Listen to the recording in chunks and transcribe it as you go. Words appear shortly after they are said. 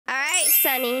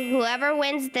Sunny. Whoever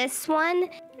wins this one,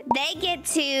 they get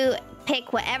to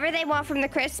pick whatever they want from the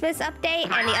Christmas update,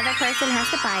 and the other person has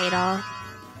to buy it all.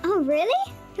 Oh,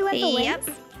 really? Whoever Yep.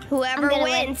 wins? Whoever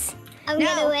wins. I'm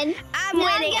gonna win. I'm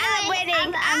winning. I'm winning.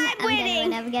 I'm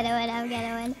winning. I'm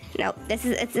gonna win. No, this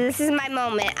is my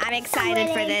moment. I'm excited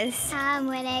for this. I'm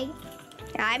winning.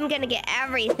 I'm gonna get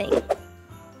everything.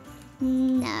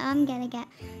 No, I'm gonna get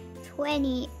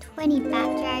 20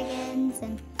 bat dragons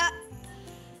and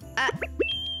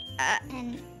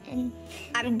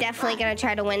I'm definitely gonna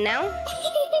try to win now.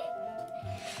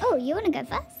 Oh, you wanna go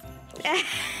first?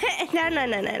 No.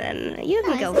 You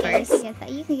can go first.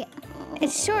 You can go.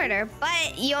 It's shorter,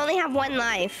 but you only have one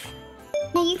life.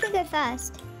 No, you can go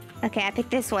first. Okay, I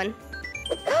picked this one.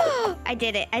 I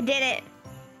did it.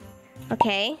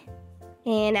 Okay.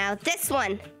 And now this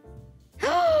one.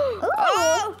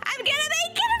 Oh, I'm gonna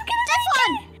make it. This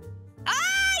one.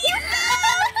 Oh, you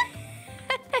fell!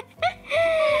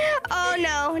 Oh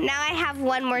no, now I have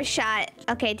one more shot.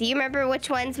 Okay, do you remember which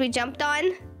ones we jumped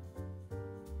on?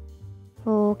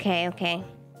 Okay.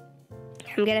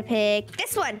 I'm gonna pick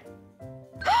this one.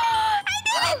 I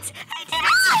did it!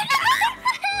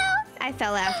 I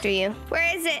fell after you.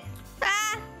 Where is it?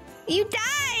 Ah, you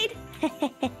died! I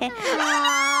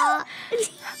forgot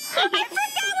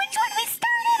which one we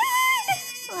started on!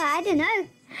 Well, I don't know.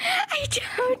 I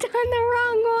jumped on the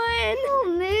wrong one. Oh,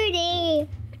 Moody.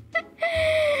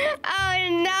 Oh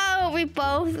no, we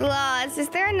both lost. Is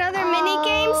there another mini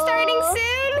game starting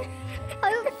soon?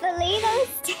 Hopefully, that was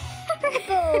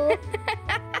terrible.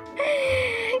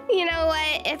 You know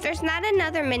what? If there's not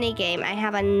another mini game, I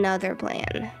have another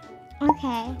plan.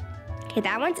 Okay. Okay,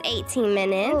 that one's 18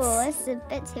 minutes. Oh, that's a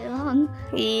bit too long.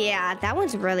 Yeah, that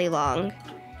one's really long.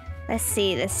 Let's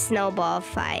see, the snowball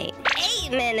fight.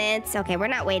 8 minutes. Okay, we're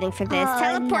not waiting for this.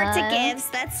 Teleport to gifts.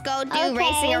 Let's go do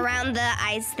racing around the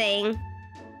ice thing.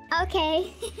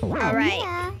 Okay. All right.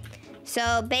 Yeah.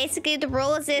 So basically the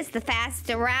rules is the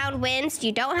fastest round wins.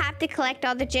 You don't have to collect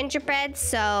all the gingerbread,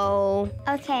 so...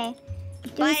 Okay.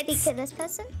 Do we speak to this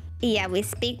person? Yeah, we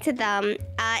speak to them.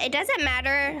 It doesn't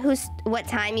matter what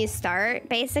time you start,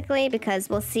 basically, because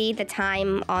we'll see the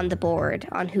time on the board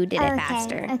on who did it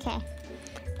faster. Okay.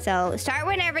 So start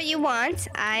whenever you want.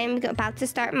 I'm about to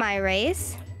start my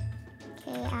race.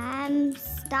 Okay, I'm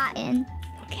starting.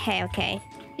 Okay.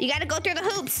 You gotta go through the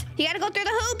hoops.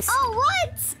 Oh,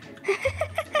 what?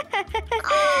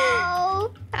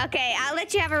 Oh. Okay, I'll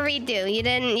let you have a redo. You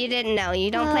didn't know.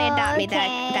 You don't play Adopt Me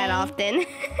that often.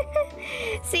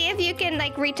 See if you can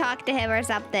like re-talk to him or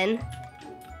something.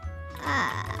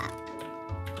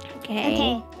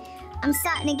 Okay. I'm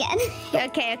starting again.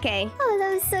 Okay. Oh,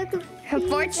 that was so confusing.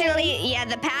 Unfortunately, yeah,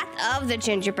 the path of the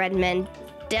gingerbread men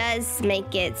does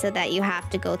make it so that you have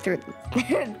to go through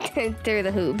through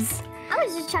the hoops. I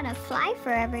was just trying to fly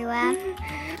for everywhere.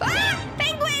 Ah!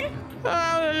 Penguin!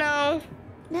 Oh no.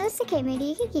 No, it's okay, Moody.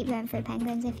 You can keep going for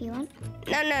penguins if you want.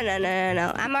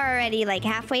 No. I'm already like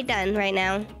halfway done right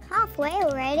now. Halfway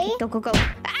already? Go.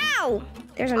 Ow!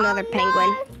 There's another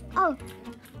penguin. Oh.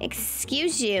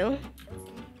 Excuse you.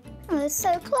 Oh, it's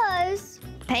so close.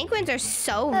 Penguins are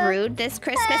so rude this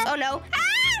Christmas. Oh no.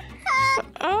 Ah!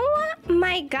 Oh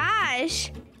my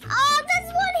gosh. Oh,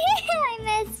 there's one here. I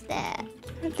missed it.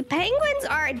 The penguins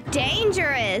are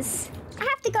dangerous. I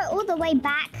have to go all the way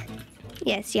back.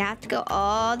 Yes, you have to go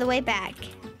all the way back.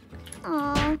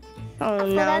 Aw. Oh I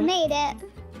no. thought I made it.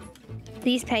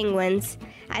 These penguins.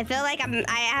 I feel like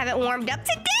I haven't warmed up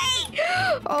today.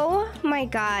 Oh my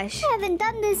gosh. I haven't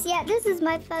done this yet. This is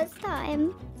my first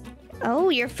time. Oh,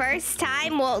 your first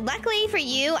time? Well, luckily for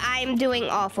you, I'm doing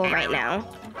awful right now.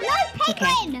 No,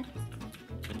 penguin!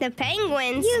 Okay. The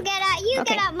penguins. You get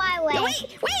out my way. No, wait!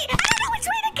 I don't know which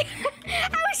way to go.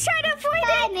 I was trying to avoid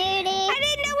Bye, it. Moody. I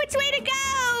didn't know which way to go.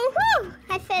 Whew,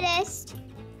 I finished.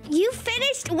 You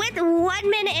finished with 1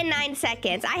 minute and 9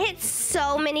 seconds. I hit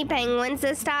so many penguins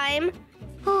this time.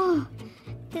 Oh,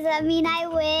 does that mean I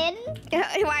win?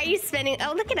 Why are you spinning?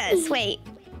 Oh, look at us. Wait.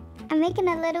 I'm making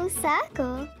a little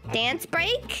circle. Dance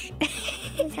break?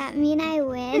 Does that mean I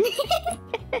win?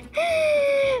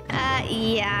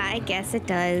 Yeah, I guess it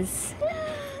does.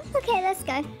 Okay, let's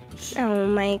go. Oh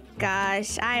my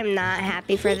gosh, I am not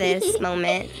happy for this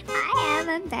moment.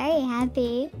 I'm very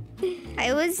happy.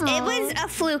 It was a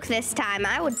fluke this time.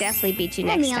 I would definitely beat you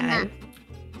next time.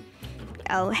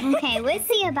 Oh. Okay, we'll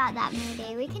see about that,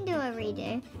 Moody. We can do a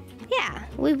redo. Yeah,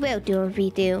 we will do a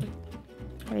redo.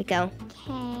 There we go.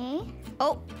 Okay.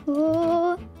 Oh.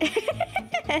 Ooh.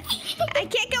 I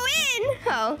can't go in.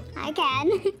 Oh. I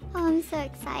can. Oh, I'm so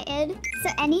excited. So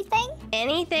anything?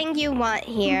 Anything you want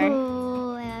here.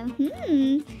 Ooh,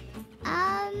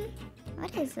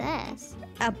 What is this?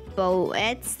 A boat.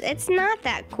 It's not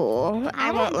that cool. I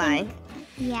won't lie.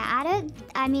 Yeah,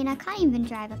 I can't even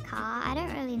drive a car. I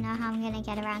don't really know how I'm gonna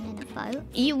get around in a boat.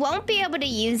 You won't be able to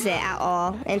use it at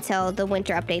all until the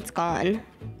winter update's gone.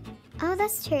 Oh,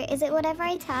 that's true. Is it whatever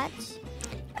I touch?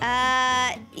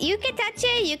 You can touch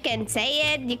it, you can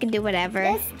say it, you can do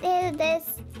whatever.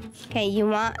 This. Okay, you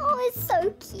want... Oh, it's so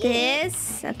cute.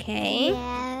 This? Okay.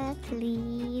 Yeah,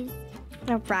 please.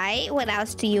 Alright, what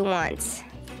else do you want?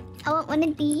 I want one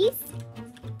of these.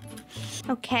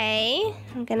 Okay,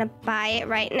 I'm gonna buy it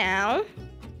right now.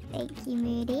 Thank you,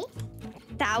 Moody.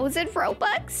 1,000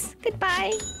 Robux.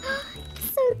 Goodbye.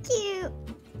 So cute.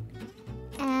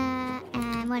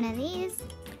 And one of these.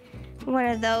 One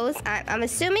of those. I'm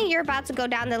assuming you're about to go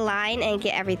down the line and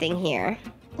get everything here.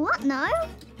 What? No.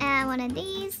 And one of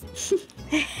these.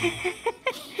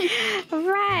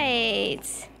 Right.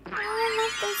 Oh, I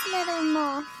love this little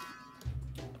moth.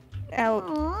 Oh,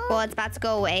 Aww. well, it's about to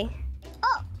go away.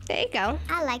 Oh, There you go.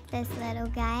 I like this little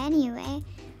guy anyway.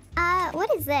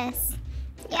 What is this?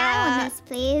 Yeah, I want this,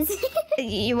 please.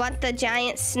 You want the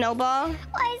giant snowball?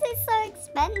 Why is it so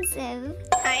expensive?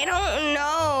 I don't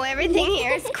know. Everything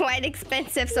here is quite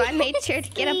expensive, so I made sure to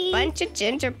get a bunch of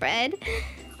gingerbread.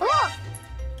 Oh!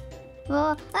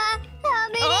 Oh, help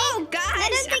me! Oh, gosh! I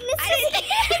don't think this is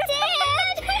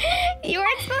good. You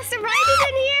weren't supposed to ride it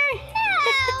in here?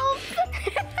 Help!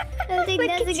 I don't think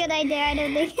that's a good idea. I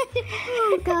don't think.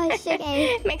 Oh gosh.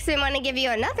 Okay. Makes me want to give you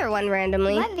another one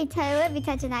randomly. Won't be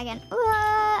touching that again.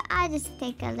 I just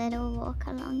take a little walk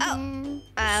along here.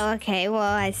 Oh, okay. Well,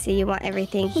 I see you want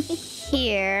everything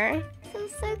here.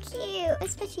 So cute,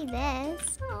 especially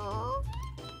this. Oh.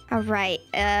 All right.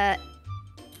 I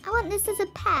want this as a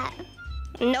pet.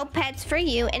 No pets for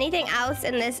you. Anything else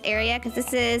in this area? Because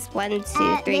this is 1,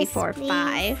 2, 3, this, 4, please.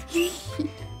 5.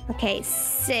 Okay,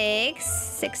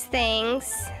 6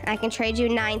 things. I can trade you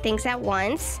 9 things at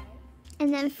once.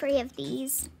 And then 3 of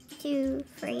these. 2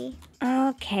 free.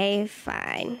 Okay,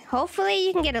 fine. Hopefully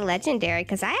you can get a legendary,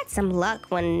 because I had some luck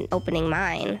when opening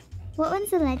mine. What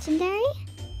one's a legendary?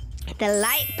 The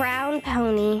light brown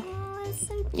pony. Oh, it's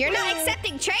so cute. You're not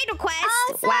accepting trade requests.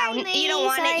 Oh, sorry, wow, Moody. you don't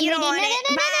want Sorry, it. You don't Moody. want it.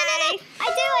 No. Bye.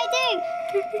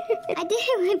 I do,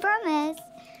 I promise.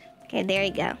 Okay, there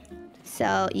you go.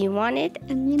 So you wanted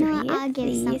And you know what? 3 I'll of give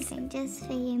these. something just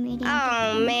for you, Moody.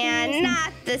 Oh man,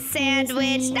 not the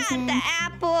sandwich, not the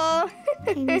apple.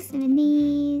 Maybe some of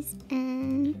these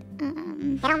and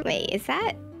Wait, is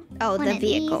that? Oh, one the of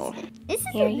vehicle. These.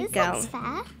 Here you This go. looks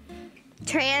fair.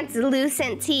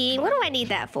 Translucent tea. What do I need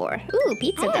that for? Ooh,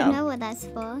 pizza I though. don't know what that's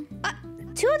for.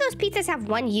 2 of those pizzas have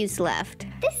 1 use left.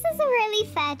 This is a really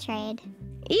fair trade.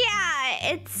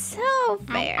 Yeah, it's so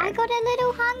fair. I got a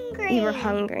little hungry. You were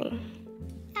hungry.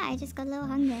 Yeah, I just got a little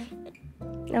hungry.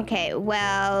 Okay,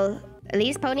 well,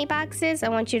 these pony boxes, I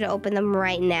want you to open them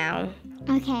right now.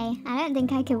 Okay, I don't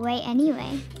think I can wait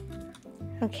anyway.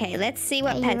 Okay, let's see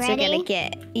what Are you pets you're ready? gonna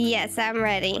get. Yes, I'm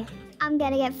ready. I'm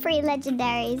gonna get 3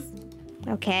 legendaries.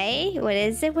 Okay, what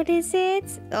is it? What is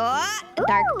it? Oh,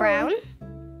 dark Ooh. brown.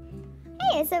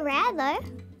 Hey, it's a rare though.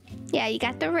 Yeah, you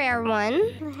got the rare one.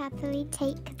 I'll happily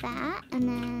take that. And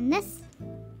then this.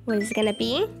 What is it gonna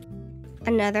be?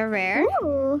 Another rare.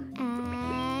 Ooh.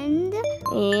 And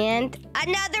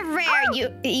another rare. Oh.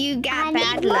 You got I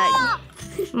bad need luck.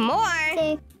 More.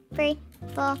 2, 3,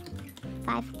 4,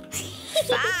 5.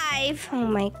 5. Oh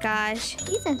my gosh.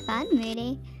 These are fun,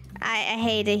 Moody. I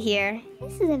hate it here.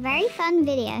 This is a very fun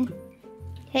video.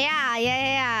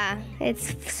 Yeah.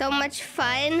 It's so much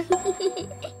fun.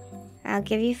 I'll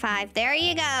give you 5. There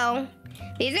you go.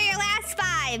 These are your last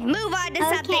 5. Move on to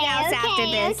something else after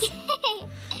this. Okay.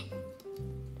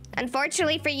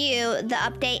 Unfortunately for you, the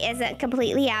update isn't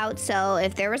completely out, so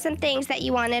if there were some things that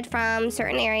you wanted from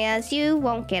certain areas, you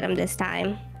won't get them this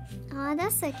time. Oh,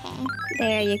 that's okay.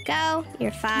 There you go.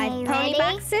 Your 5 Okay, pony ready?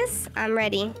 boxes. I'm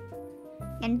ready.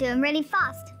 Gonna do them really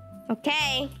fast.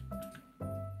 Okay.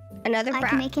 Another I brown.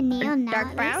 can make a neon now.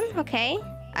 Dark brown. Okay.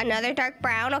 Another dark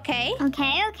brown. Okay.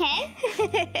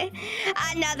 Okay.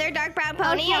 Another dark brown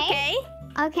pony. Okay. Okay.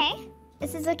 Okay.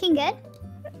 This is looking good.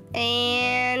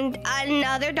 And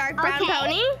another dark brown Okay.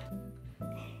 pony.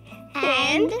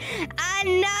 And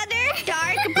another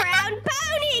dark brown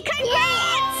pony.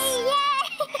 Congrats!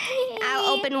 Yay!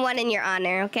 I'll open one in your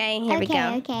honor. Okay. Here we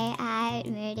go. Okay.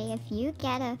 Moody, if you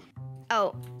get a.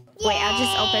 Oh, wait. I'll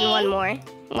just open one more.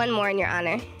 One more in your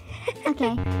honor.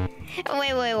 Okay.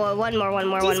 Wait. One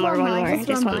more. Just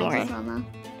one more. Just one more.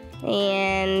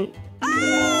 And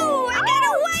oh, I got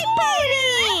a white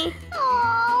pony.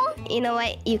 Oh. You know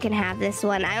what? You can have this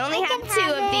one. I only I have can 2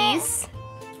 have of it. these.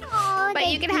 Oh, But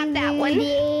you thank can have that one.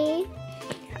 Moody.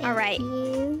 All right.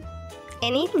 You.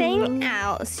 Anything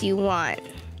else you want?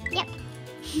 Yep.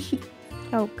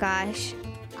 Oh, gosh.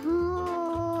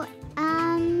 Oh,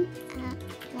 1,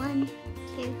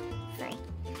 2, 3.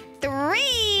 3?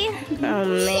 Oh,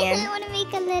 man. I want to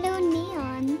make a little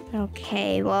neon.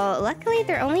 Okay, well, luckily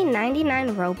they're only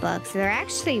 99 Robux. They're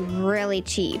actually really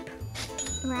cheap.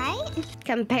 Right?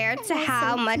 Compared to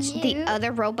how much the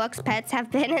other Robux pets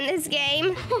have been in this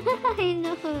game. I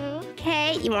know.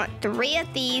 Okay, you want 3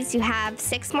 of these. You have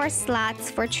 6 more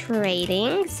slots for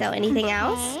trading. So anything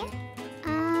else?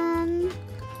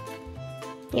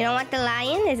 You don't want the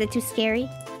lion? Is it too scary?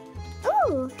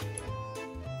 Ooh.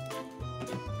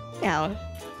 No.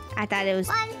 I thought it was...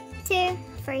 1, 2,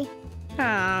 3.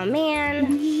 Aw,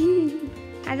 man.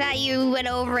 I thought you went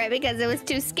over it because it was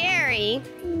too scary.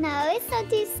 No, it's not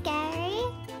too scary.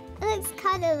 It looks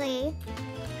cuddly.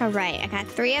 All right, I got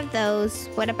 3 of those.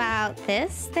 What about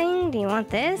this thing? Do you want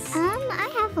this? I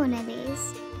have one of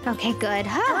these. Okay, good.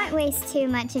 I won't waste too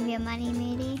much of your money,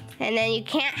 Moody. And then you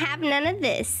can't have none of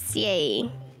this. Yay.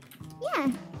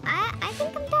 Yeah, I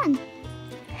think I'm done.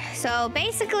 So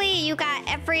basically, you got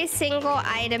every single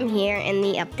item here in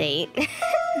the update.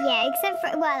 Yeah, except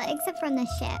from the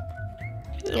ship.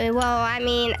 Well, I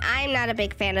mean, I'm not a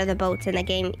big fan of the boats in the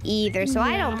game either, so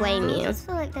I don't blame you. I just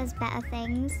feel like there's better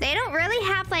things. They don't really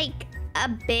have, like, a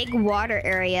big water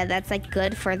area that's, like,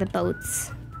 good for the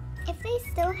boats. If they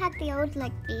still had the old,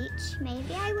 like, beach,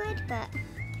 maybe I would, but...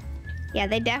 Yeah,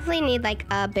 they definitely need, like,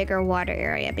 a bigger water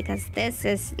area because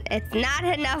it's not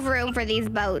enough room for these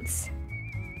boats.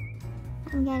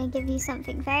 I'm gonna give you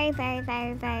something very, very,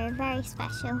 very, very, very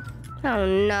special. Oh,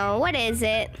 no. What is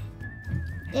it?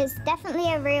 It's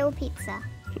definitely a real pizza.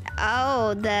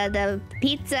 Oh, the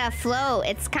pizza float.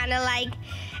 It's kind of like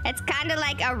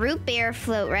a root beer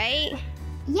float, right?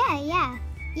 Yeah.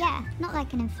 Not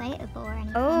like an inflatable or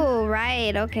anything. Oh,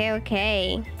 right.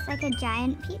 Okay. It's like a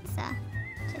giant pizza.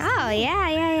 Oh,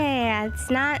 yeah. It's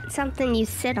not something you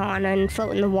sit on and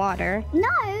float in the water. No.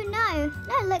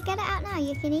 Look, get it out now.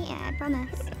 You can eat it, I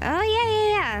promise. Oh,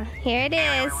 yeah. Here it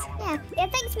is. Yeah,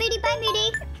 thanks, Moody. Bye,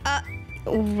 Moody.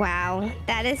 Wow.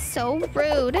 That is so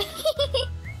rude.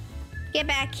 Get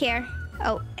back here.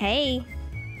 Oh, hey.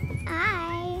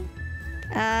 Hi.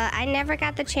 I never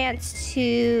got the chance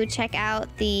to check out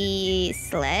the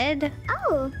sled.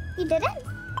 Oh, you didn't?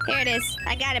 Here it is.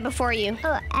 I got it before you.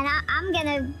 Oh, and I'm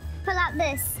gonna pull out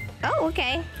this. Oh,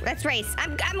 okay. Let's race.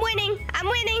 I'm winning.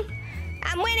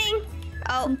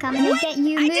 Oh, I'm coming to get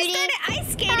you, I Moody. just started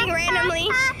ice skating randomly.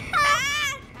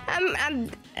 I'm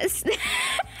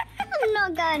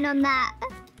not going on that.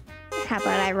 How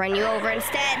about I run you over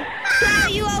instead? Plow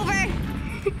you over.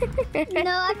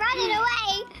 No, I'm running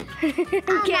away.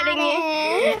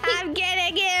 I'm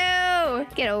getting you.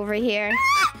 Get over here.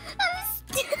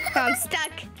 I'm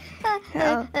stuck.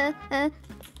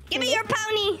 Give me your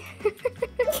pony.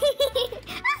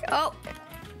 Oh.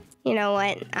 You know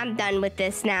what? I'm done with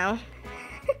this now.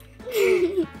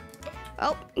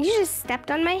 Oh, you just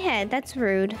stepped on my head. That's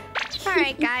rude.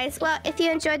 Alright guys, well if you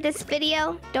enjoyed this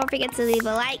video, don't forget to leave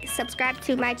a like, subscribe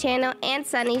to my channel and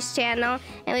Sunny's channel,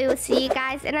 and we will see you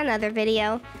guys in another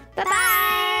video.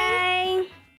 Bye-bye!